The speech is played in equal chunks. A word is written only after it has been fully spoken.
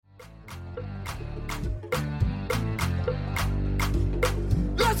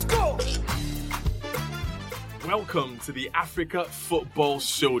Welcome to the Africa Football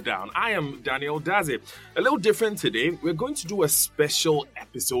Showdown. I am Daniel Daze. A little different today. We're going to do a special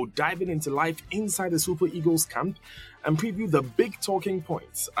episode diving into life inside the Super Eagles camp and preview the big talking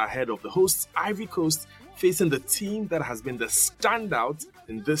points ahead of the hosts Ivory Coast facing the team that has been the standout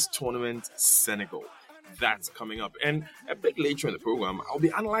in this tournament, Senegal. That's coming up. And a bit later in the program, I'll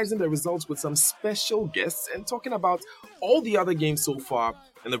be analyzing the results with some special guests and talking about all the other games so far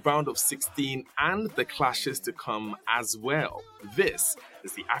in the round of 16 and the clashes to come as well. This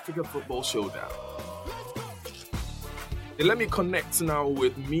is the Africa Football Showdown. Let me connect now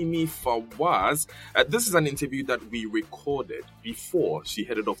with Mimi Fawaz. This is an interview that we recorded before she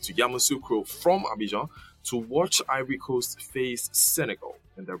headed off to Yamoussoukro from Abidjan to watch Ivory Coast face Senegal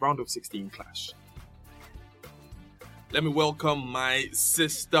in the round of 16 clash. Let me welcome my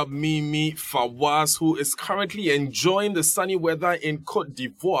sister Mimi Fawaz, who is currently enjoying the sunny weather in Côte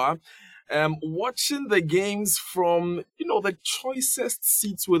d'Ivoire, watching the games from, the choicest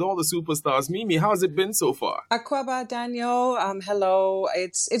seats with all the superstars. Mimi, how has it been so far? Akwaba, Daniel. Hello.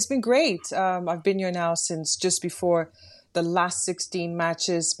 It's been great. I've been here now since just before the last 16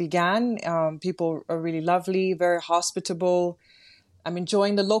 matches began. People are really lovely, very hospitable. I'm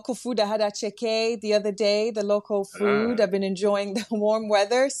enjoying the local food. I had acheke the other day, the local food. I've been enjoying the warm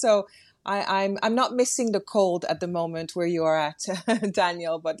weather. So I'm not missing the cold at the moment where you are at,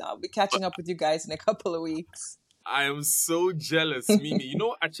 Daniel, but I'll be catching up with you guys in a couple of weeks. I am so jealous, Mimi.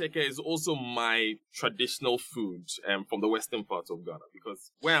 Acheke is also my traditional food from the western part of Ghana because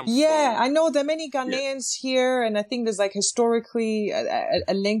where I'm from. I know there are many Ghanaians here, and I think there's historically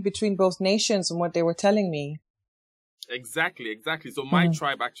a link between both nations and what they were telling me. Exactly. So my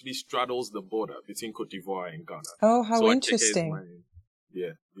tribe actually straddles the border between Côte d'Ivoire and Ghana. Oh, how interesting.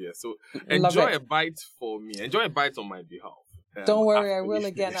 So enjoy a bite for me. Enjoy a bite on my behalf. Don't worry, I will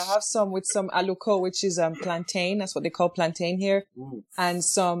again. I have some with some aluko, which is plantain. That's what they call plantain here. Ooh. And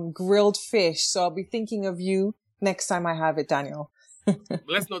some grilled fish. So I'll be thinking of you next time I have it, Daniel.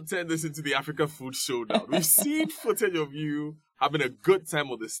 Let's not turn this into the Africa Food Showdown. We've seen footage of you having a good time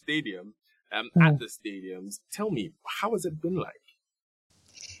at the stadium. At the stadiums. Tell me, how has it been like?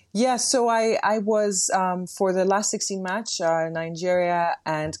 Yeah, so I was, for the last 16 match, Nigeria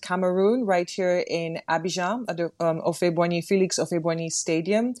and Cameroon right here in Abidjan at the Felix Houphouët-Boigny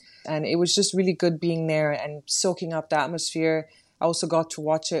Stadium. And it was just really good being there and soaking up the atmosphere. I also got to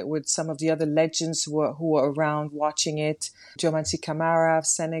watch it with some of the other legends who were around watching it. Diomansy Kamara of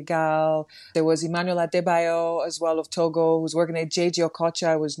Senegal. There was Emmanuel Adebayo as well of Togo, who was working at JJ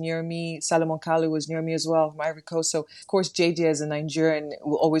Okocha, was near me. Salomon Kalou was near me as well from Ivory Coast. So, of course, JJ as a Nigerian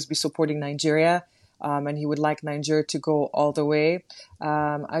will always be supporting Nigeria. And he would like Nigeria to go all the way.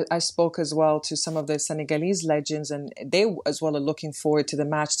 I spoke as well to some of the Senegalese legends, and they as well are looking forward to the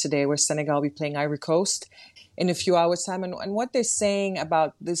match today where Senegal will be playing Ivory Coast in a few hours' time. And what they're saying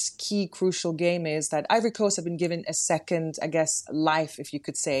about this key crucial game is that Ivory Coast have been given a second, life, if you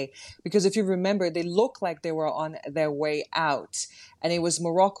could say. Because if you remember, they look like they were on their way out. And it was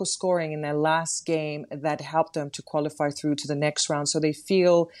Morocco scoring in their last game that helped them to qualify through to the next round. So they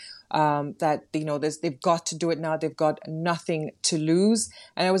feel that, they've got to do it now. They've got nothing to lose.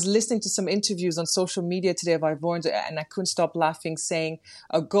 And I was listening to some interviews on social media today of Ivorians, and I couldn't stop laughing, saying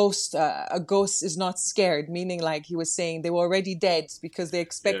a ghost is not scared, meaning like he was saying they were already dead because they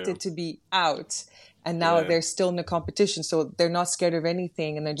expected to be out. And now they're still in the competition, so they're not scared of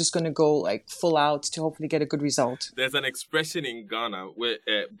anything, and they're just going to go full out to hopefully get a good result. There's an expression in Ghana where,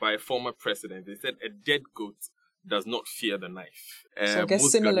 by a former president, they said a dead goat does not fear the knife. So I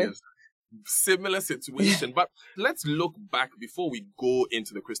guess similar situation. But let's look back before we go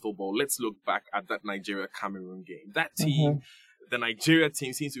into the crystal ball. Let's look back at that Nigeria-Cameroon game. That team, the Nigeria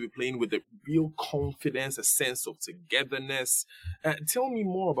team, seems to be playing with a real confidence, a sense of togetherness. Tell me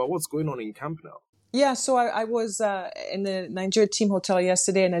more about what's going on in camp now. Yeah, so I was in the Nigeria team hotel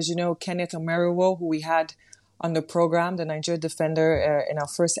yesterday, and as you know, Kenneth Omeruwo, who we had on the program, the Nigeria defender, in our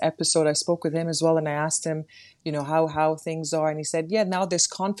first episode, I spoke with him as well, and I asked him, how things are. And he said, now there's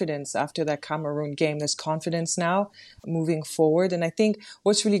confidence after that Cameroon game. There's confidence now moving forward. And I think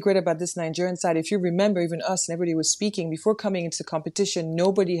what's really great about this Nigerian side, if you remember, even us and everybody was speaking, before coming into the competition,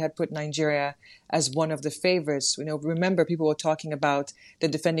 nobody had put Nigeria as one of the favorites. Remember, people were talking about the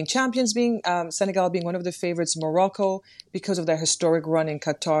defending champions being Senegal being one of the favorites, Morocco because of their historic run in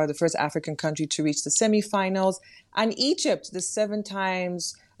Qatar, the first African country to reach the semifinals, and Egypt, the 7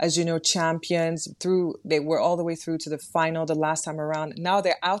 times, as you know, champions. They were all the way through to the final the last time around. Now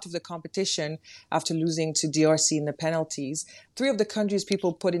they're out of the competition after losing to DRC in the penalties. 3 of the countries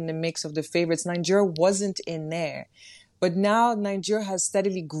people put in the mix of the favorites, Nigeria wasn't in there. But now Nigeria has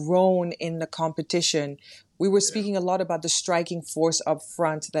steadily grown in the competition. We were speaking a lot about the striking force up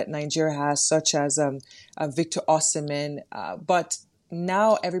front that Nigeria has, such as Victor Osimhen. But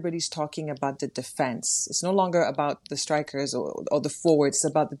now everybody's talking about the defense. It's no longer about the strikers or the forwards. It's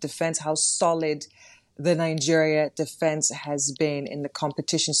about the defense, how solid the Nigeria defense has been in the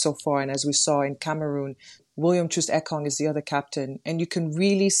competition so far. And as we saw in Cameroon, William Troost Ekong is the other captain. And you can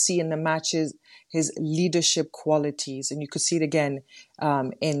really see in the matches his leadership qualities. And you could see it again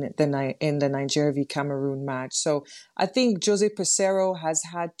in the Nigeria v Cameroon match. So I think Jose Peseiro has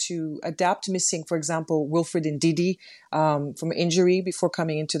had to adapt, missing, for example, Wilfred Ndidi from injury before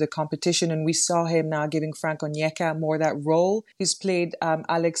coming into the competition. And we saw him now giving Frank Onyeka more that role. He's played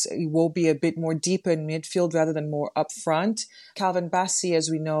Alex Iwobi a bit more deeper in midfield rather than more up front. Calvin Bassey, as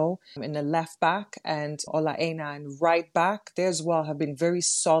we know, in the left back, and Ola Aina in right back. They as well have been very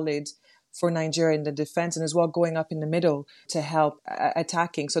solid for Nigeria in the defense, and as well going up in the middle to help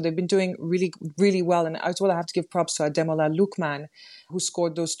attacking. So they've been doing really, really well. And as well, I have to give props to Ademola Lookman, who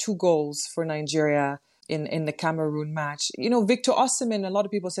scored those 2 goals for Nigeria in the Cameroon match. You know, Victor Osimhen, a lot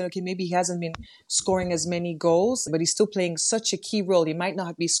of people said, okay, maybe he hasn't been scoring as many goals, but he's still playing such a key role. He might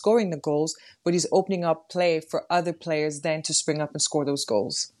not be scoring the goals, but he's opening up play for other players then to spring up and score those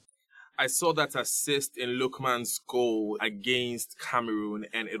goals. I saw that assist in Lookman's goal against Cameroon,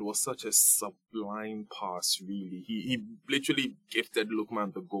 and it was such a sublime pass, really. He literally gifted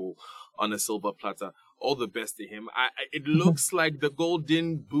Lookman the goal on a silver platter. All the best to him. It looks like the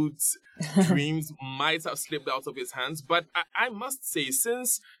golden boots dreams might have slipped out of his hands, but I must say,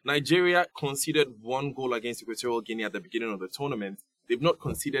 since Nigeria conceded 1 goal against Equatorial Guinea at the beginning of the tournament, they've not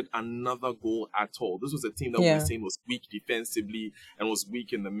conceded another goal at all. This was a team that we were saying was weak defensively and was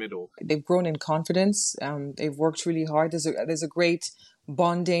weak in the middle. They've grown in confidence. They've worked really hard. There's a great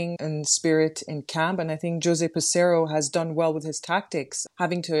bonding and spirit in camp. And I think Jose Peseiro has done well with his tactics,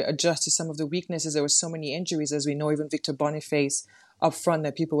 having to adjust to some of the weaknesses. There were so many injuries, as we know, even Victor Boniface up front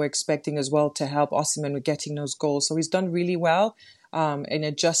that people were expecting as well to help Osimhen with getting those goals. So he's done really well in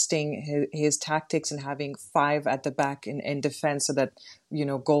adjusting his tactics and having 5 at the back in defense so that, you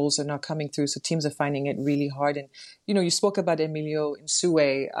know, goals are not coming through. So teams are finding it really hard. And, you know, you spoke about Emilio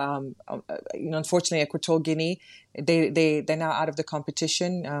Nsue. Unfortunately, Equatorial Guinea, they're now out of the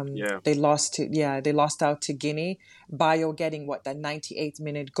competition. They lost out to Guinea. Bayo getting that 98th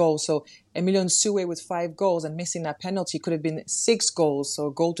minute goal. So Emilio Nsue with 5 goals and missing that penalty could have been 6 goals, so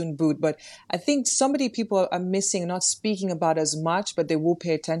golden boot. But I think somebody people are missing, not speaking about as much, but they will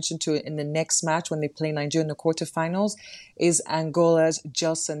pay attention to it in the next match when they play Nigeria in the quarterfinals, is Angola's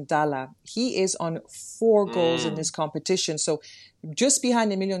Gelson Dalla. He is on 4 goals in this competition. So just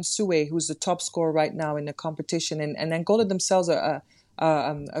behind Emilio Nsue, who's the top scorer right now in the competition. And Angola themselves are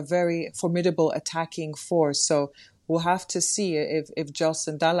a very formidable attacking force. So we'll have to see if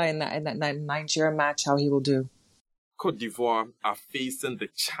Gelson Dalla in that Nigeria match, how he will do. Cote d'Ivoire are facing the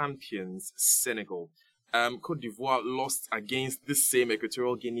champions, Senegal. Cote d'Ivoire lost against this same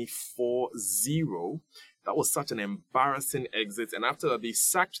Equatorial Guinea 4-0. That was such an embarrassing exit. And after that, they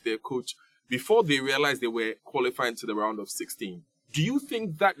sacked their coach before they realized they were qualifying to the round of 16. Do you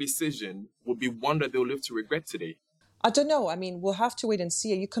think that decision would be one that they'll live to regret today? I don't know. I mean, we'll have to wait and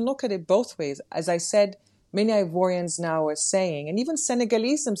see. You can look at it both ways. As I said, many Ivorians now are saying, and even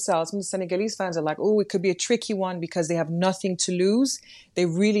Senegalese themselves, some of the Senegalese fans are like, oh, it could be a tricky one because they have nothing to lose. They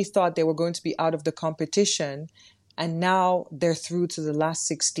really thought they were going to be out of the competition, and now they're through to the last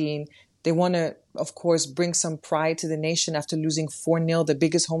 16. They want to, of course, bring some pride to the nation after losing 4-0, the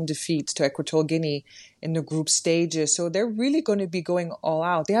biggest home defeat to Equatorial Guinea in the group stages. So they're really going to be going all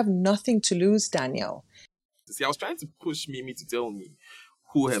out. They have nothing to lose, Daniel. See, I was trying to push Mimi to tell me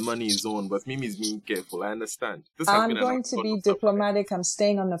who her money is on, but Mimi's being careful. I understand. I'm going to be diplomatic. I'm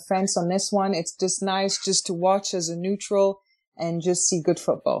staying on the fence on this one. It's just nice just to watch as a neutral and just see good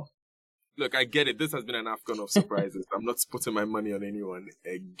football. Look, I get it. This has been an AFCON of surprises. I'm not putting my money on anyone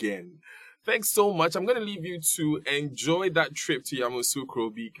again. Thanks so much. I'm going to leave you to enjoy that trip to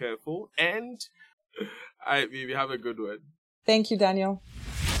Yamoussoukro. Be careful. And Mimi, have a good one. Thank you, Daniel.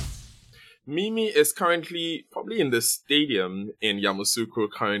 Mimi is currently probably in the stadium in Yamoussoukro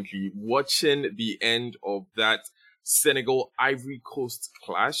currently watching the end of that Senegal Ivory Coast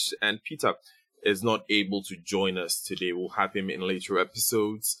clash. And Peter is not able to join us today. We'll have him in later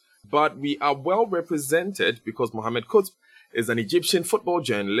episodes. But we are well represented because Mohamed Kutb is an Egyptian football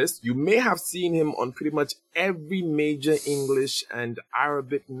journalist. You may have seen him on pretty much every major English and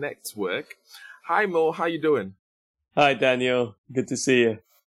Arabic network. Hi, Mo. How you doing? Hi, Daniel. Good to see you.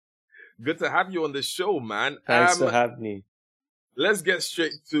 Good to have you on the show, man. Thanks for having me. let's get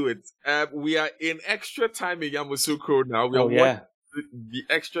straight to it. We are in extra time in Yamoussoukro now. We are watching the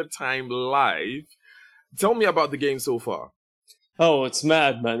extra time live. Tell me about the game so far. Oh, it's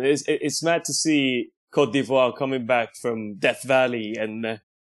mad, man. It's mad to see Côte d'Ivoire coming back from Death Valley and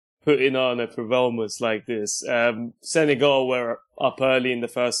putting on a performance like this. Senegal were up early in the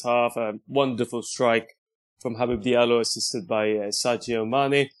first half. A wonderful strike from Habib Diallo, assisted by Sadio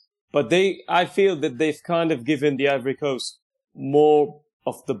Mane. But I feel that they've kind of given the Ivory Coast more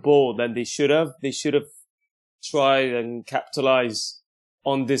of the ball than they should have. They should have tried and capitalized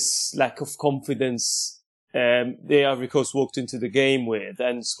on this lack of confidence the Ivory Coast walked into the game with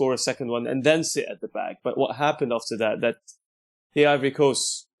and score a second one and then sit at the back. But what happened after that the Ivory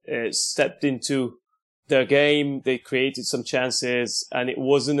Coast stepped into their game, they created some chances, and it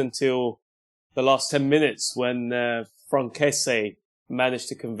wasn't until the last 10 minutes when Frankesse managed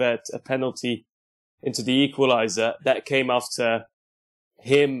to convert a penalty into the equalizer. That came after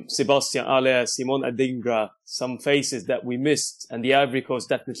him, Sébastien Haller, Simon Adingra, some faces that we missed, and the Ivory Coast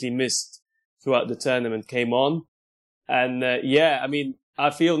definitely missed throughout the tournament came on. And I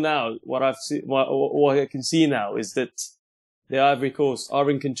feel now what I can see now is that the Ivory Coast are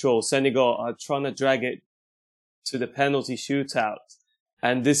in control. Senegal are trying to drag it to the penalty shootout.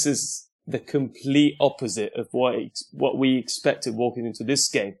 And this is the complete opposite of what we expected walking into this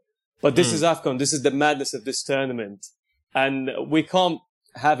game. But this is AFCON. This is the madness of this tournament. And we can't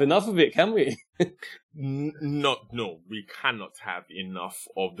have enough of it, can we? No, we cannot have enough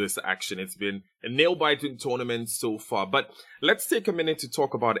of this action. It's been a nail-biting tournament so far. But let's take a minute to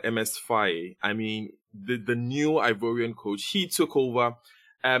talk about MS Faye. I mean, the new Ivorian coach, he took over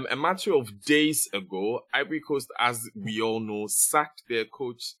a matter of days ago. Ivory Coast, as we all know, sacked their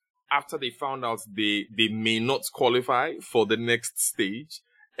coach after they found out they may not qualify for the next stage.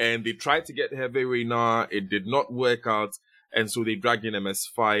 And they tried to get Hervé Renard. It did not work out. And so they dragged in MS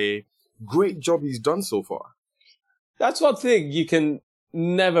Faye. Great job he's done so far. That's one thing you can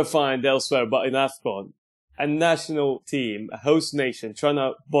never find elsewhere but in AFCON. A national team, a host nation, trying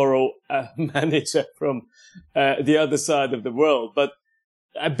to borrow a manager from the other side of the world. But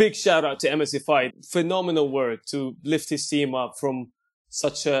a big shout out to MS Faye. Phenomenal work to lift his team up from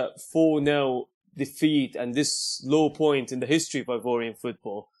such a 4-0 defeat and this low point in the history of Ivorian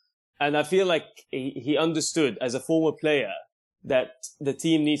football. And I feel like he understood as a former player that the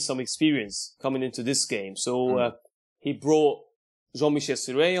team needs some experience coming into this game. So he brought Jean-Michel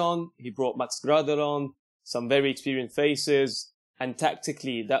Siré on, he brought Max Grader on, some very experienced faces, and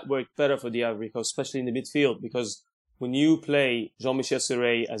tactically that worked better for the Ivory Coast, especially in the midfield, because when you play Jean-Michel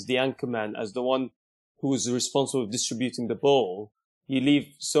Siré as the anchorman, as the one who is responsible for distributing the ball, you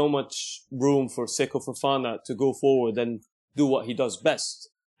leave so much room for Seko Fofana to go forward and do what he does best.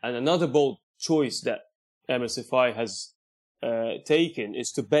 And another bold choice that MSFI has taken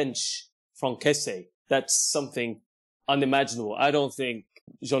is to bench Frankesse. That's something unimaginable. I don't think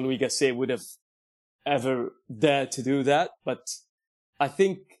Jean-Louis Gasset would have ever dared to do that. But I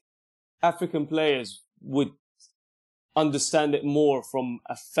think African players would understand it more from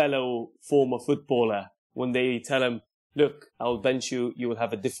a fellow former footballer when they tell him, look, I'll bench you. You will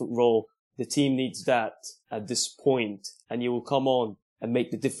have a different role. The team needs that at this point, and you will come on and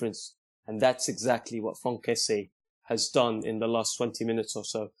make the difference. And that's exactly what Frankesse has done in the last 20 minutes or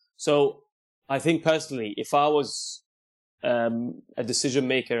so. So I think personally, if I was a decision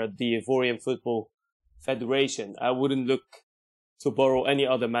maker at the Ivorian Football Federation, I wouldn't look to borrow any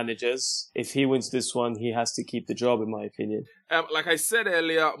other managers. If he wins this one, he has to keep the job, in my opinion. Like I said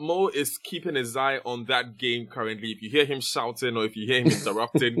earlier, Mo is keeping his eye on that game currently. If you hear him shouting or if you hear him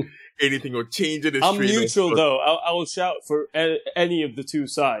interrupting anything or changing his I'm neutral, though. I will shout for any of the two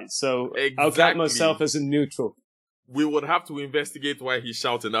sides. So exactly. I'll count myself as a neutral. We would have to investigate why he's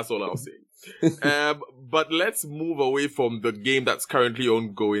shouting. That's all I'll say. But let's move away from the game that's currently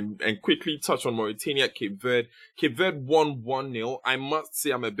ongoing and quickly touch on Mauritania, Cape Verde. Cape Verde won 1-0. I must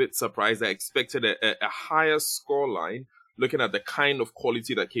say I'm a bit surprised. I expected a higher scoreline looking at the kind of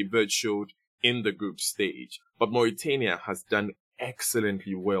quality that Cape Verde showed in the group stage. But Mauritania has done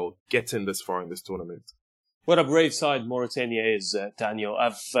excellently well getting this far in this tournament. What a brave side Mauritania is, Daniel.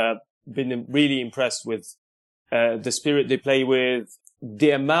 I've been really impressed with the spirit they play with,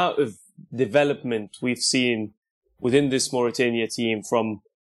 the amount of development we've seen within this Mauritania team from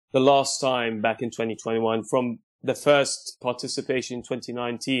the last time back in 2021, from the first participation in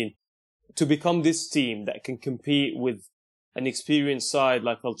 2019, to become this team that can compete with an experienced side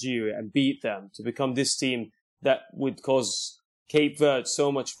like Algeria and beat them, to become this team that would cause Cape Verde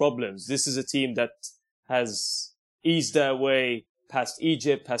so much problems. This is a team that has eased their way past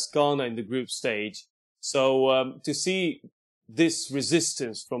Egypt, past Ghana in the group stage. So to see this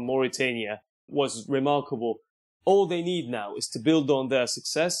resistance from Mauritania was remarkable. All they need now is to build on their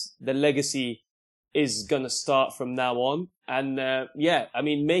success. The legacy is going to start from now on. And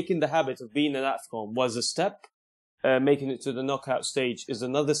making the habit of being an AFCON was a step. Making it to the knockout stage is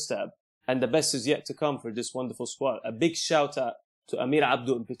another step. And the best is yet to come for this wonderful squad. A big shout out to Amir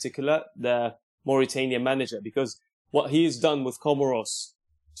Abdou in particular, the Mauritania manager, because what he has done with Comoros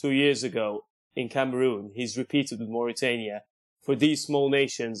 2 years ago in Cameroon, he's repeated with Mauritania. For these small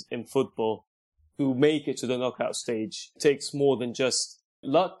nations in football to make it to the knockout stage takes more than just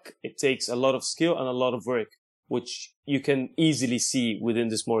luck. It takes a lot of skill and a lot of work, which you can easily see within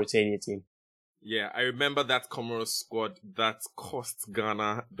this Mauritania team. Yeah, I remember that Comoros squad that cost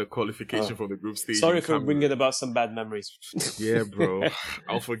Ghana the qualification from the group stage. Sorry for bringing about some bad memories. Yeah, bro.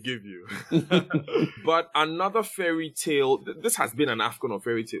 I'll forgive you. But another fairy tale, this has been an AFCON of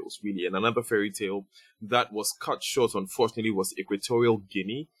fairy tales, really, and another fairy tale that was cut short, unfortunately, was Equatorial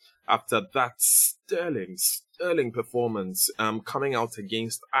Guinea. After that sterling performance, coming out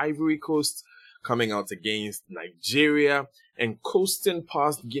against Ivory Coast, coming out against Nigeria, and coasting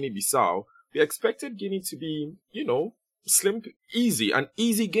past Guinea-Bissau, we expected Guinea to be, an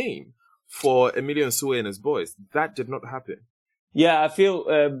easy game for Emilio Nsue and his boys. That did not happen. Yeah, I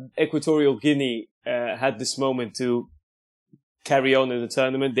feel Equatorial Guinea had this moment to carry on in the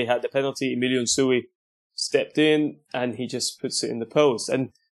tournament. They had the penalty. Emilio Nsue stepped in and he just puts it in the post.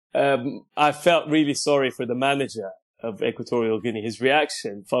 And I felt really sorry for the manager of Equatorial Guinea. His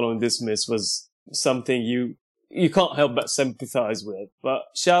reaction following this miss was something you can't help but sympathize with. But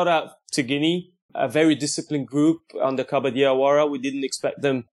shout out to Guinea, a very disciplined group under Kaba Diawara. We didn't expect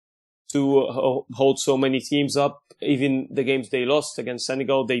them to hold so many teams up. Even the games they lost against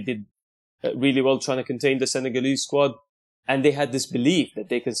Senegal, they did really well trying to contain the Senegalese squad. And they had this belief that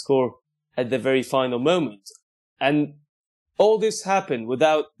they can score at the very final moment. And all this happened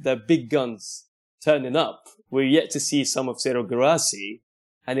without the big guns turning up. We're yet to see some of Serhou Guirassy.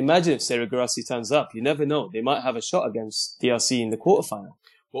 And imagine if Serhou Guirassy turns up. You never know. They might have a shot against DRC in the quarterfinal.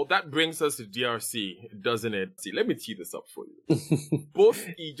 Well, that brings us to DRC, doesn't it? See, let me tee this up for you. Both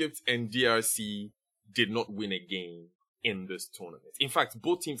Egypt and DRC did not win a game in this tournament. In fact,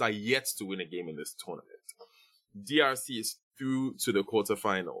 both teams are yet to win a game in this tournament. DRC is through to the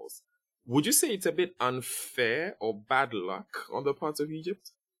quarterfinals. Would you say it's a bit unfair or bad luck on the part of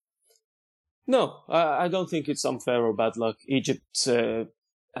Egypt? No, I don't think it's unfair or bad luck. Egypt, when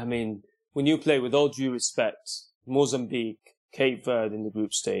you play, with all due respect, Mozambique, Cape Verde in the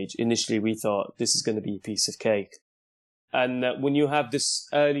group stage, initially we thought this is going to be a piece of cake. And when you have this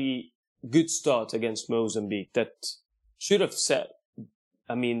early good start against Mozambique, that should have set,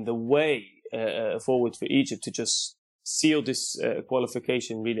 the way forward for Egypt to just seal this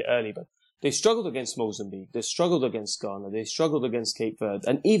qualification really early. But they struggled against Mozambique, they struggled against Ghana, they struggled against Cape Verde,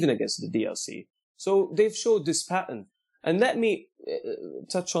 and even against the DRC. So they've showed this pattern. And let me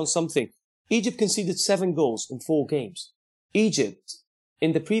touch on something. Egypt conceded 7 goals in 4 games. Egypt,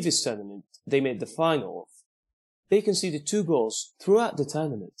 in the previous tournament, they made the final. They conceded 2 goals throughout the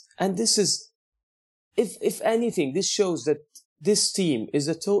tournament. And this is, if anything, this shows that this team is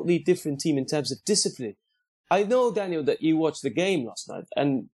a totally different team in terms of discipline. I know, Daniel, that you watched the game last night.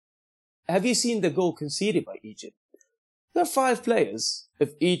 And have you seen the goal conceded by Egypt? There are 5 players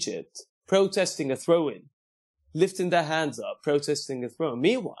of Egypt protesting a throw-in, lifting their hands up, protesting a throw-in.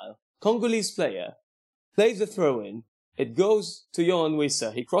 Meanwhile, Congolese player plays the throw-in. It goes to Yohan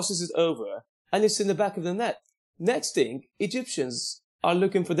Wissa. He crosses it over, and it's in the back of the net. Next thing, Egyptians are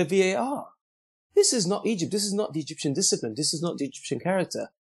looking for the VAR. This is not Egypt. This is not the Egyptian discipline. This is not the Egyptian character.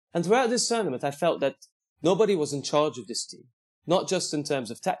 And throughout this tournament, I felt that nobody was in charge of this team. Not just in terms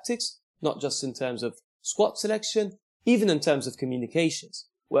of tactics, not just in terms of squad selection, even in terms of communications.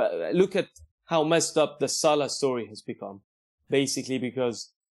 Well, look at how messed up the Salah story has become. Basically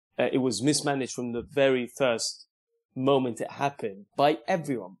because it was mismanaged from the very first moment it happened by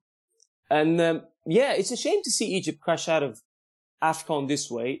everyone. And it's a shame to see Egypt crash out of AFCON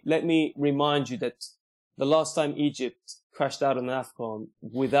this way. Let me remind you that the last time Egypt crashed out on AFCON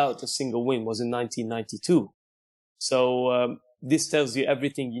without a single win was in 1992. So this tells you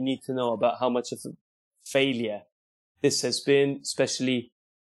everything you need to know about how much of a failure this has been, especially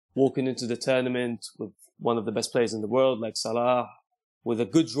walking into the tournament with one of the best players in the world like Salah, with a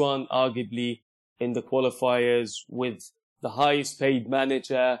good run, arguably, in the qualifiers, with the highest paid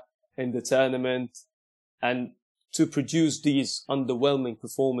manager in the tournament, and to produce these underwhelming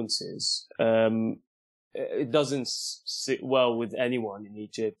performances, it doesn't sit well with anyone in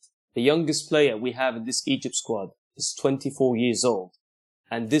Egypt. The youngest player we have in this Egypt squad is 24 years old.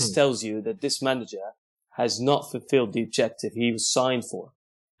 And this tells you that this manager has not fulfilled the objective he was signed for.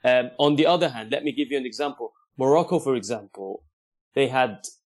 On the other hand, let me give you an example. Morocco, for example, they had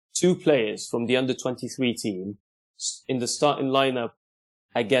 2 players from the under-23 team in the starting lineup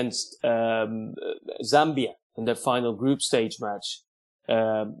against Zambia in their final group stage match.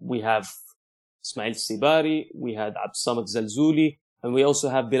 We have Ismail Sibari, we had Absamad Zalzouli, and we also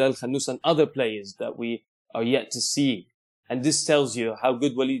have Bilal Khannous and other players that we are yet to see. And this tells you how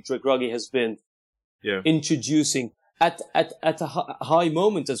good Walid Regragui has been introducing at a high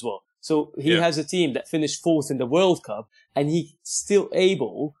moment as well. So he has a team that finished 4th in the World Cup, and he's still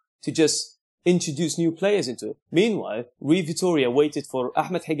able to just introduce new players into it. Meanwhile, Rui Vitoria waited for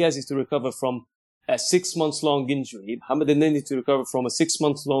Ahmed Higazi to recover from a 6-month-long injury, Mohamed El-Neni to recover from a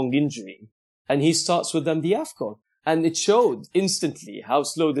 6-month-long injury, and he starts with them the AFCON. And it showed instantly how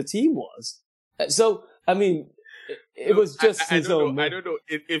slow the team was. So, I mean, it was just his own. I don't know.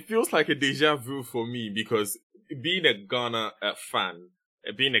 It feels like a deja vu for me because being a Ghana fan,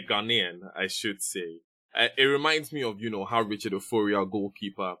 being a Ghanaian, I should say, it reminds me of, how Richard Ofori,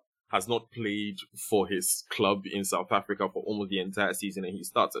 goalkeeper, has not played for his club in South Africa for almost the entire season, and he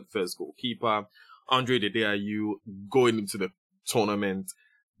starts at first goalkeeper. Andre Dedeayu, going into the tournament,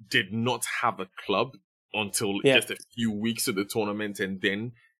 did not have a club until just a few weeks of the tournament, and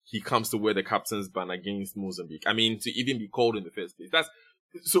then he comes to wear the captain's band against Mozambique. I mean, to even be called in the first place.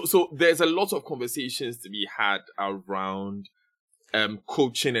 So there's a lot of conversations to be had around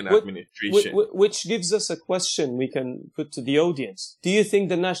coaching and administration. Which gives us a question we can put to the audience. Do you think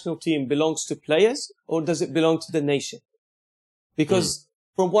the national team belongs to players, or does it belong to the nation? Because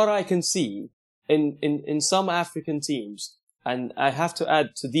from what I can see, in some African teams, and I have to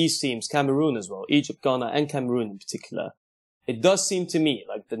add to these teams, Cameroon as well, Egypt, Ghana, and Cameroon in particular, it does seem to me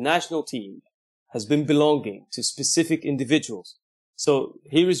like the national team has been belonging to specific individuals. So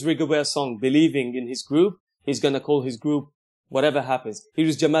here is Rigobert Song believing in his group. He's going to call his group whatever happens. Here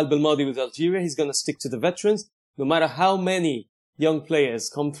is Jamal Belmadi with Algeria. He's going to stick to the veterans. No matter how many young players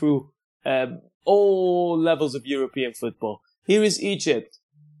come through all levels of European football. Here is Egypt.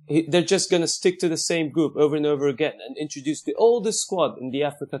 They're just going to stick to the same group over and over again and introduce the oldest squad in the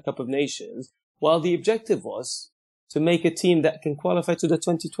Africa Cup of Nations, while the objective was to make a team that can qualify to the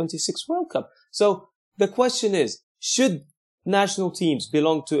 2026 World Cup. So the question is, should national teams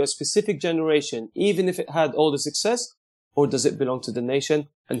belong to a specific generation, even if it had all the success, or does it belong to the nation,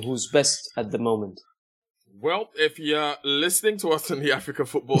 and who's best at the moment? Well, if you're listening to us on the Africa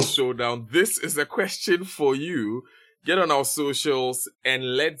Football Showdown, this is a question for you. Get on our socials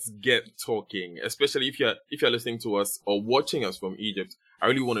and let's get talking. Especially if you're listening to us or watching us from Egypt, I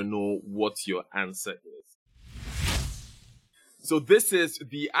really want to know what your answer is. So this is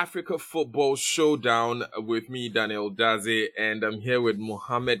the Africa Football Showdown with me, Daniel Daze, and I'm here with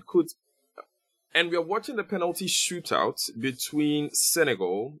Mohamed Kut. And we are watching the penalty shootout between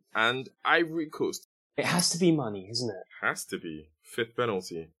Senegal and Ivory Coast. It has to be money, isn't it? Has to be. Fifth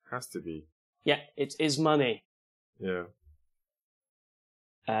penalty. Has to be. Yeah, it is money. Yeah.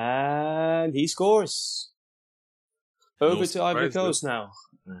 And he scores. Over to Ivory Coast now.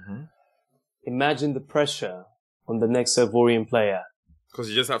 Mm-hmm. Imagine the pressure on the next Ivorian player. Because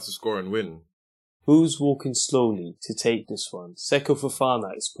you just have to score and win. Who's walking slowly to take this one? Seko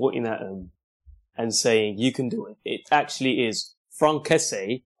Fofana is pointing at him and saying, you can do it. It actually is Franck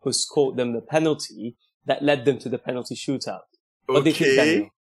Kessé who scored them the penalty that led them to the penalty shootout. What do you think, Daniel?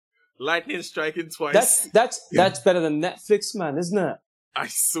 Lightning striking twice. That's better than Netflix, man, isn't it? I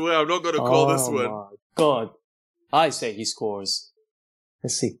swear I'm not going to call this one. Oh my God. I say he scores.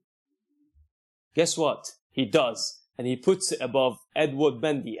 Let's see. Guess what? He does. And he puts it above Edward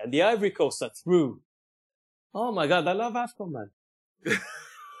Mendy. And the Ivory Coast are through. Oh my God, I love AFCON, man.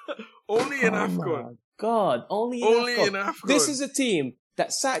 Only in AFCON. Oh my God, only in AFCON. This is a team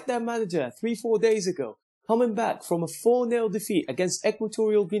that sacked their manager 3-4 days ago. Coming back from a 4-0 defeat against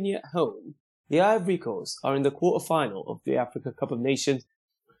Equatorial Guinea at home, the Ivory Coast are in the quarterfinal of the Africa Cup of Nations,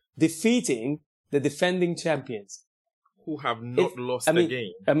 defeating the defending champions. Who have not lost a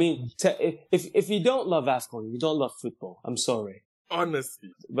game. I mean, if you don't love AFCON, you don't love football. I'm sorry. Honestly.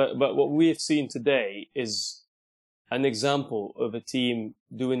 But what we have seen today is an example of a team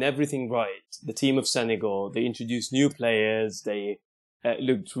doing everything right. The team of Senegal, they introduced new players, they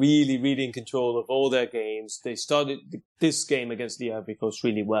looked really, really in control of all their games. They started this game against the Ivory Coast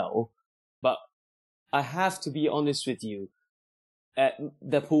really well. But I have to be honest with you.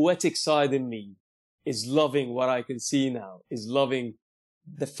 The poetic side in me is loving what I can see now, is loving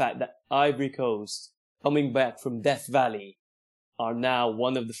the fact that Ivory Coast, coming back from Death Valley, are now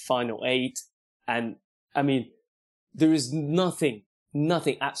one of the final 8. And I mean, there is nothing,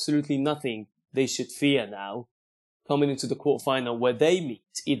 absolutely nothing they should fear now coming into the quarterfinal where they meet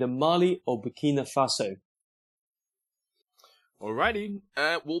either Mali or Burkina Faso. Alrighty,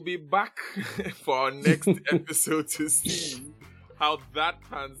 we'll be back for our next episode to see how that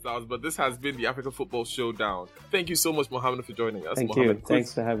pans out. But this has been the Africa Football Showdown. Thank you so much, Mohammed, for joining us. Thank you.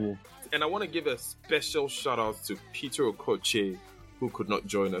 Thanks for having me. And I want to give a special shout out to Peter Okoche, who could not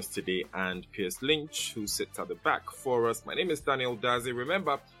join us today, and Pierce Lynch, who sits at the back for us. My name is Daniel Daze.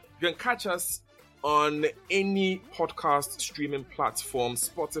 Remember, you can catch us on any podcast streaming platform,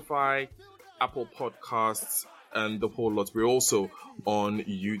 Spotify, Apple Podcasts, and the whole lot. We're also on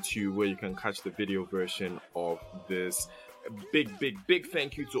YouTube, where you can catch the video version of this. A big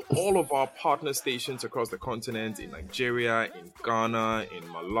thank you to all of our partner stations across the continent, in Nigeria, in Ghana, in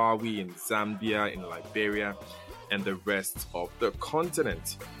Malawi, in Zambia, in Liberia, and the rest of the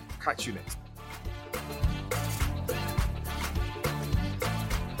continent. Catch you next.